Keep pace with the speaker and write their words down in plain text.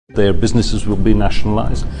Their businesses will be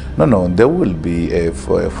nationalized? No, there will be a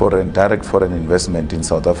direct foreign investment in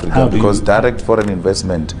South Africa, because direct foreign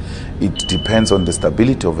investment, it depends on the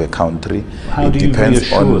stability of a country. How do you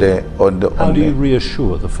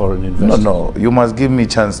reassure the foreign investors? No, you must give me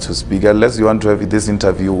chance to speak. Unless you want to have this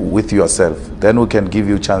interview with yourself, then we can give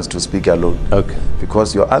you chance to speak alone. Okay.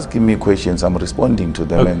 Because you're asking me questions, I'm responding to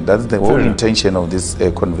them, okay. And that's the whole intention of this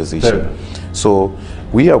conversation. So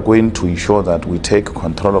we are going to ensure that we take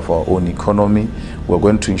control of our own economy. We're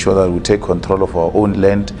going to ensure that we take control of our own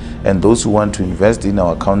land, and those who want to invest in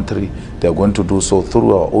our country, they're going to do so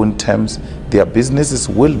through our own terms. Their businesses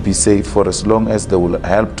will be safe for as long as they will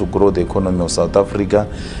help to grow the economy of South Africa.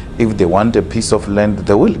 If they want a piece of land,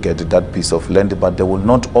 they will get that piece of land, but they will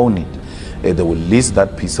not own it. They will lease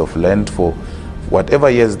that piece of land for whatever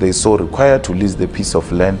years they so require to lease the piece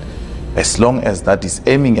of land, as long as that is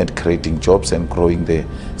aiming at creating jobs and growing the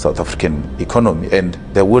South African economy. And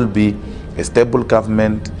there will be a stable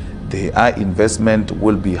government. Our investment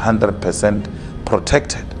will be 100%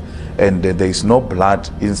 protected. And there is no blood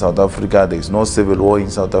in South Africa. There is no civil war in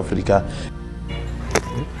South Africa.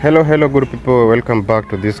 Hello good people. Welcome back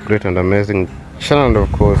to this great and amazing channel. And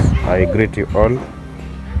of course, I greet you all.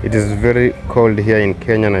 It is very cold here in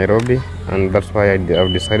Kenya, Nairobi, and that's why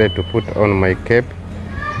I've decided to put on my cape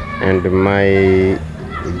and my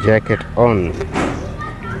jacket on,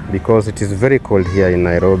 because it is very cold here in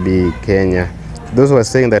Nairobi, Kenya. Those who are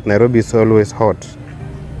saying that Nairobi is always hot,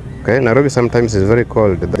 okay, Nairobi sometimes is very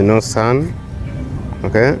cold. There's no sun,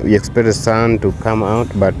 okay, we expect the sun to come out,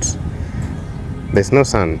 but there's no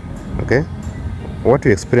sun, okay. What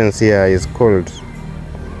we experience here is cold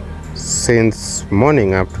since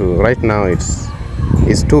morning up to right now. It's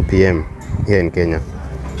 2 p.m. here in Kenya.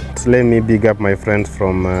 Let me big up my friends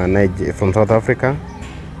from South Africa,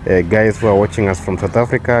 guys who are watching us from South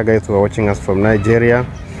Africa, guys who are watching us from Nigeria,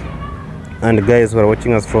 and guys who are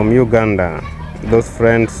watching us from Uganda. Those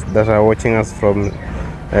friends that are watching us from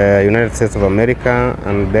United States of America,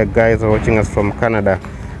 and the guys who are watching us from Canada,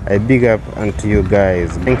 I big up unto you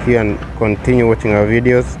guys. Thank you, and continue watching our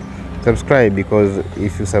videos. Subscribe, because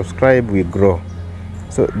if you subscribe, we grow.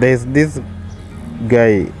 So there's this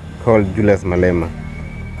guy called Julius Malema.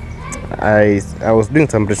 I was doing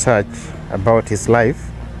some research about his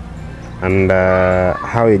life and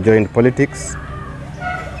how he joined politics,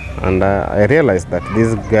 and I realized that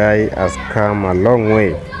this guy has come a long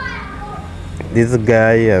way. This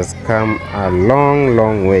guy has come a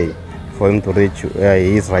long way for him to reach where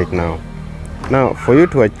he is right now. Now, for you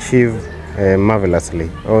to achieve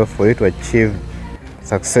marvelously, or for you to achieve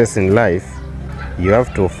success in life, you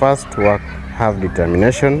have to first work, have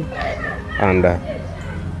determination, and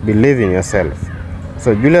believe in yourself.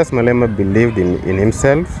 So Julius Malema believed in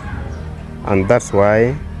himself, and that's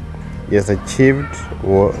why he has achieved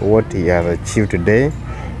what he has achieved today,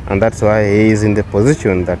 and that's why he is in the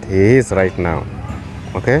position that he is right now.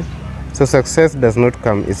 Okay, so success does not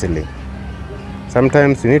come easily.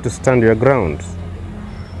 Sometimes you need to stand your ground.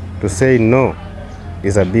 To say no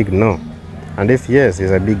is a big no, and if yes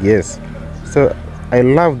is a big yes. So I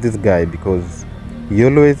love this guy because he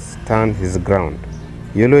always stands his ground.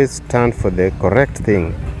 You always stand for the correct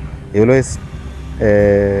thing. You always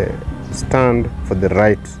stand for the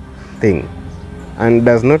right thing, and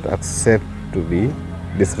does not accept to be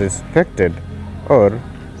disrespected or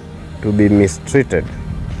to be mistreated.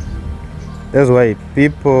 That's why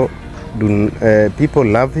people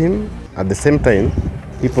love him. At the same time,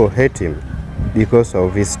 people hate him because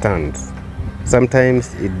of his stands.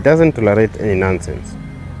 Sometimes it doesn't tolerate any nonsense.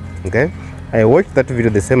 Okay, I watched that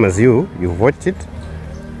video the same as you. You've watched it.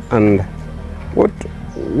 And what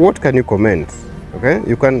can you comment? Okay,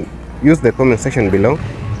 you can use the comment section below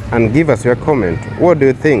and give us your comment. What do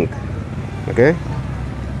you think? Okay,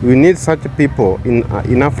 we need such people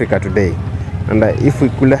in Africa today, and if we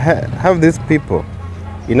could have these people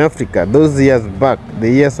in Africa, those years back, the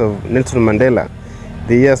years of Nelson Mandela,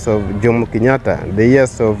 the years of Jomo Kenyatta, the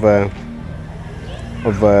years of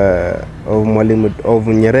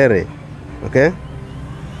Nyerere, okay,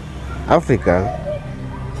 Africa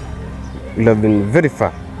will have been very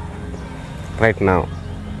far right now.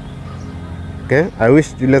 Okay, I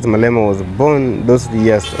wish Julius Malema was born those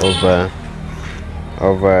years of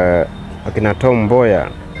Akina Tom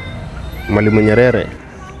Mboya, Mwalimu Nyerere.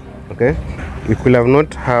 Okay, we could have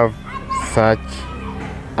not have such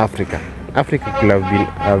Africa. Africa could have been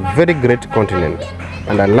a very great continent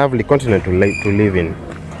and a lovely continent to live in.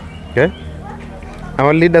 Okay,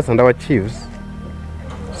 our leaders and our chiefs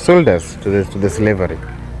sold us to the slavery.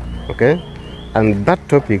 Okay, and that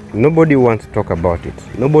topic, nobody wants to talk about it.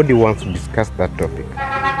 Nobody wants to discuss that topic.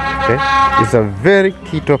 Okay, it's a very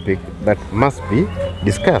key topic that must be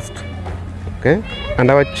discussed. Okay,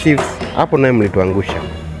 and our chiefs hapo naye mlituangusha.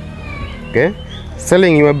 Okay,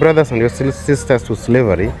 selling your brothers and your sisters to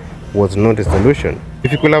slavery was not a solution.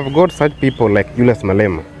 If you could have got such people like Julius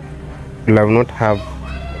Malema, you will have not have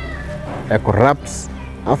a corrupt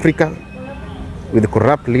Africa with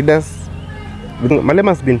corrupt leaders. Malema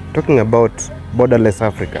has been talking about borderless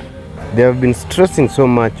Africa. They have been stressing so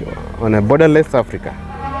much on a borderless Africa.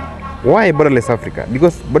 Why borderless Africa?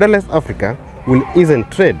 Because borderless Africa will ease in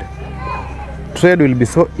trade. Trade will be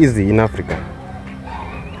so easy in Africa.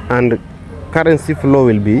 And currency flow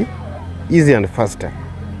will be easier and faster.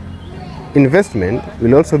 Investment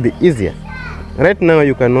will also be easier. Right now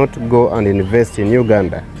you cannot go and invest in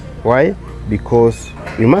Uganda. Why? Because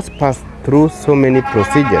you must pass through so many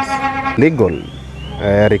procedures, legal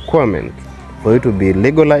requirements for you to be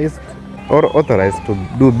legalized or authorized to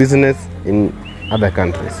do business in other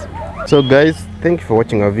countries. So guys, thank you for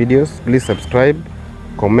watching our videos. Please subscribe,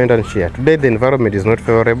 comment and share. Today the environment is not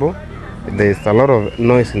favorable. There is a lot of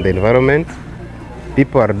noise in the environment.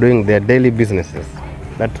 People are doing their daily businesses.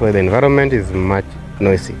 That's why the environment is much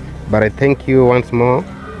noisy. But I thank you once more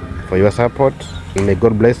for your support. May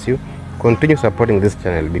God bless you. Continue supporting this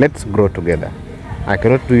channel. Let's grow together. I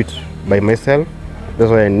cannot do it by myself.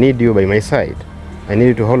 That's why I need you by my side. I need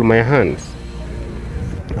you to hold my hands.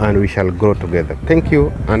 And we shall grow together. Thank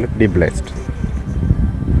you and be blessed.